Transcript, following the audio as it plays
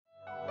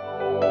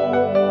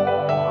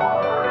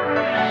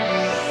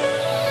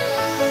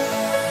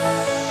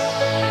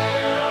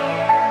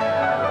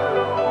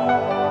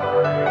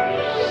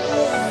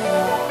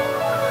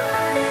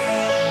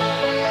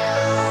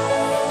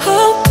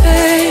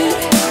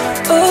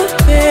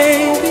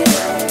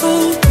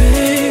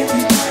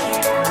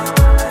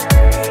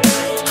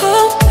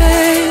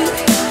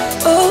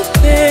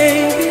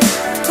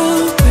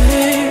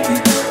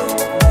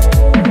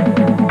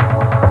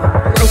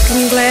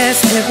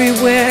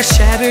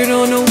pictured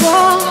on the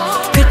wall,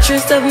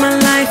 pictures of my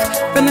life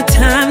from the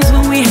times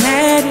when we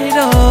had it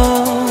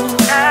all.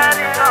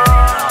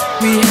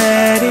 We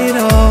had it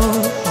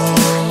all.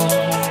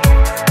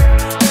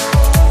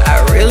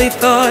 I really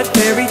thought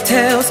fairy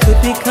tales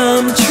could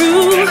become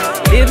true,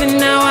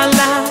 living our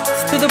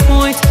lives to the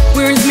point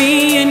where it's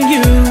me and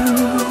you.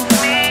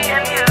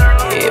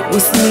 It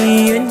was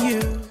me and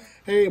you.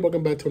 Hey,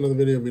 welcome back to another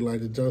video of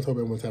Elijah Jones. Hope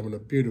everyone's having a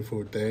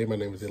beautiful day. My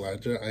name is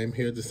Elijah. I am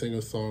here to sing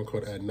a song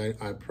called At Night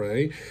I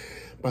Pray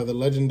by the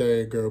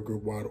legendary girl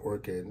group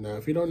Orchid. Now,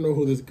 if you don't know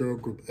who this girl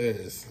group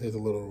is, here's a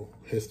little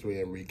history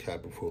and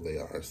recap of who they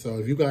are. So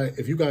if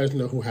you guys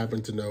know who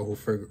happen to know who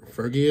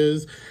Fergie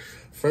is,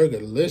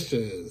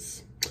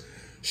 Fergalicious.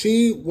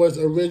 She was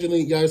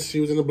originally, yes,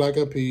 she was in the Black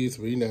Eyed Peas,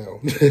 we know.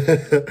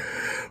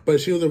 But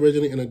she was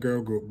originally in a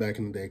girl group back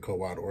in the day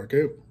called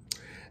Orchid.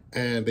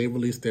 And they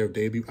released their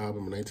debut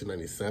album in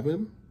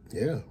 1997.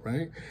 Yeah,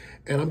 right?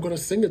 And I'm going to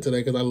sing it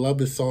today because I love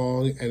this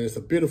song. And it's a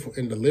beautiful,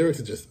 and the lyrics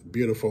are just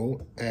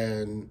beautiful.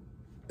 And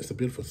it's a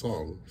beautiful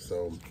song.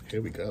 So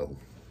here we go.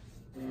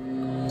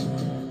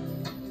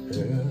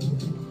 Yeah.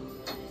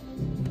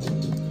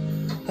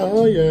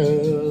 Oh, yeah.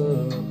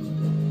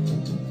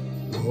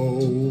 Whoa,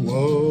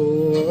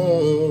 whoa,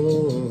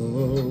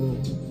 whoa.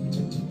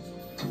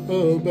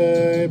 Oh,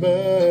 baby.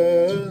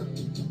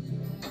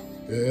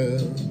 Yeah.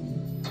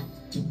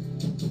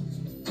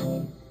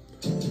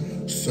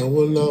 So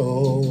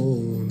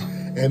alone,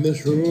 and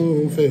this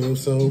room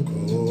feels so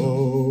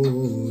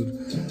cold.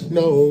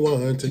 No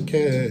one to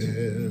care,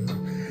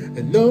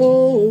 and no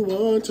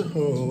one to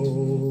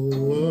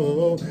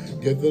hold.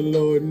 Yet the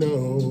Lord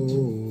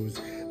knows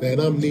that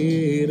I'm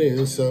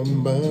needing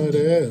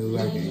somebody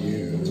like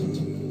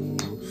you.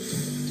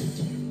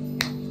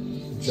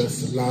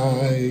 Just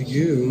like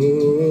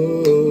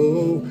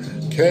you.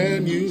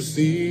 Can you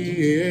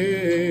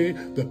see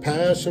the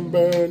passion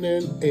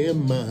burning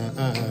in my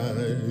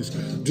eyes?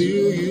 Do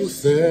you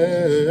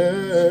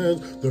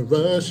sense the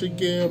rush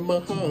again, my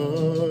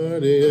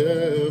heart?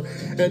 Yeah.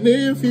 And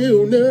if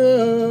you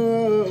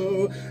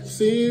know,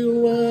 see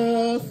what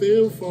I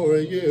feel for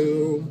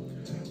you.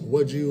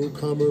 Would you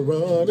come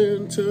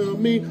running to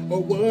me,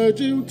 or would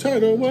you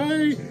turn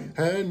away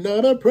and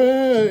not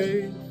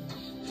pray?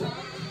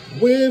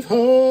 With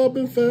hope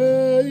and faith,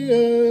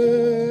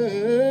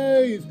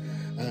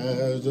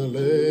 as I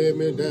lay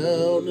me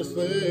down to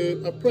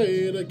sleep, I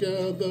pray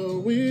together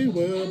we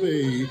will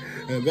be,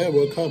 and there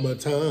will come a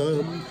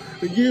time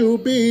you'll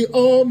be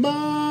all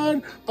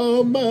mine,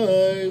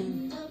 always.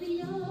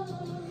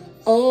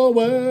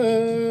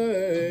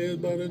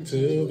 But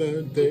until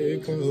that day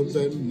comes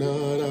at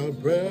night, I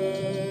pray.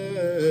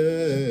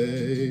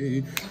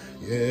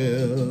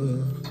 Yeah,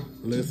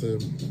 listen.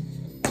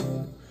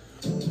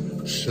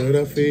 Should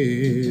I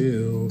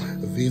feel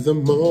these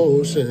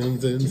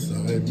emotions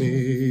inside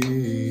me?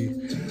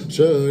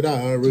 Should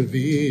I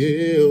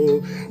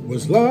reveal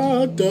what's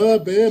locked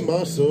up in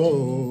my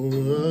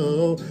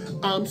soul?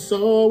 I'm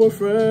so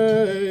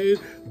afraid,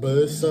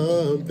 but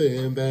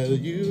something that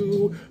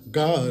you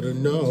gotta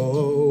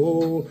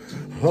know.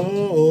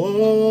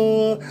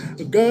 Oh,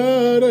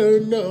 gotta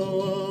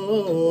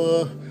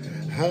know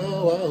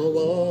how I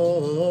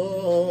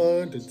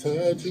want to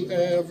touch you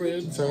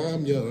every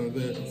time you're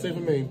there. Say for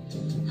me.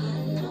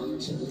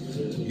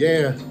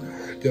 Yeah,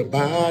 your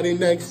body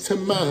next to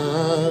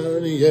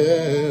mine,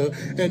 yeah.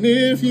 And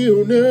if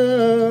you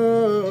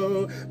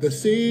know the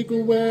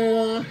secret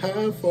where I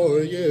have for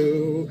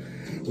you,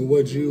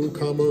 would you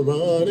come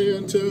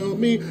running to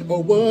me,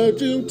 or would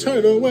you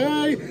turn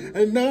away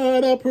and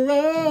not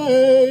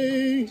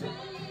pray?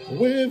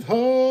 With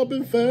hope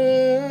and faith,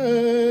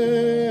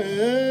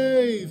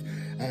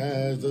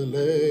 as I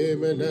lay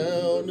me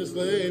down to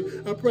sleep,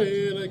 I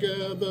pray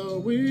together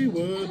we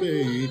will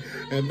be,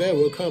 and there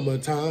will come a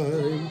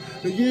time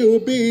you'll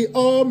be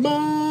all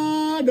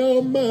mine,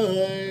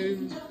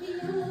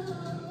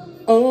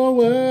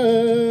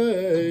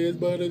 always.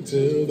 But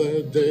until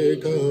that day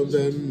comes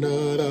and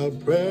not, I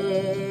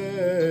pray.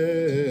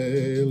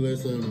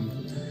 Listen.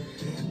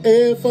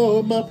 If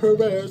all my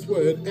prayers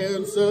were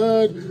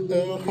answered,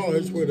 our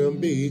hearts wouldn't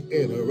be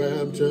in a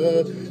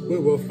rapture. We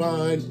will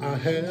find our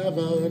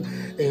heaven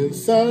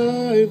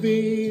inside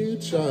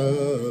each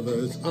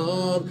other's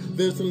arms.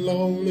 This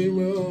lonely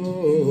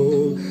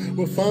room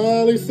will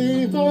finally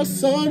see the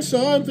sun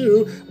shine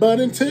through. But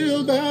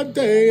until that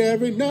day,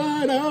 every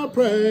night I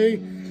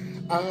pray.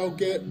 I'll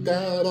get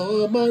down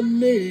on my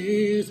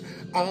knees.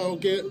 I'll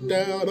get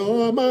down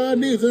on my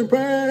knees and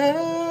pray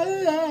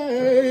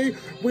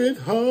with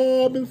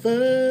hope and faith.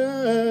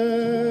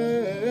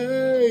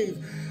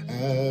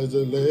 As I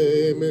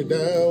lay me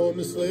down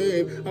to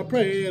sleep, I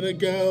pray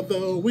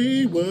together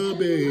we will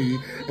be,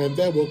 and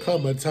there will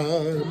come a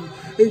time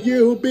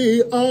you'll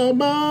be all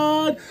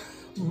mine,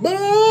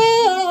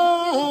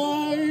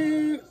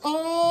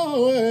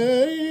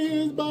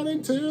 always. But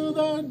until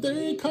that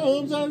day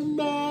comes and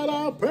night,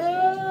 I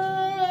pray.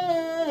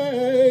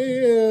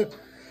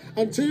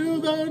 Until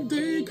that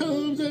day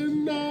comes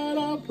and night,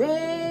 I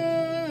pray.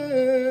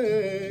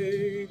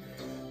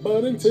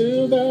 But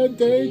until that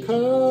day come,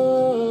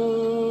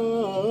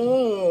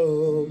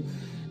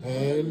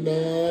 and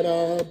that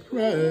I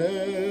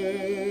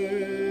pray,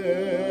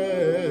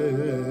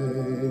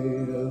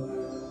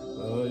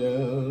 oh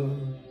yeah,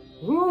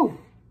 woo,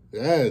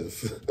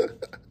 yes.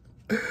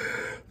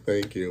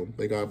 Thank you.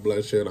 May God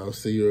bless you, and I'll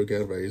see you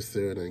again very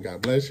soon. And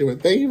God bless you,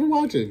 and thank you for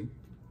watching.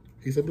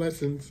 Peace and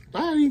blessings.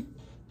 Bye.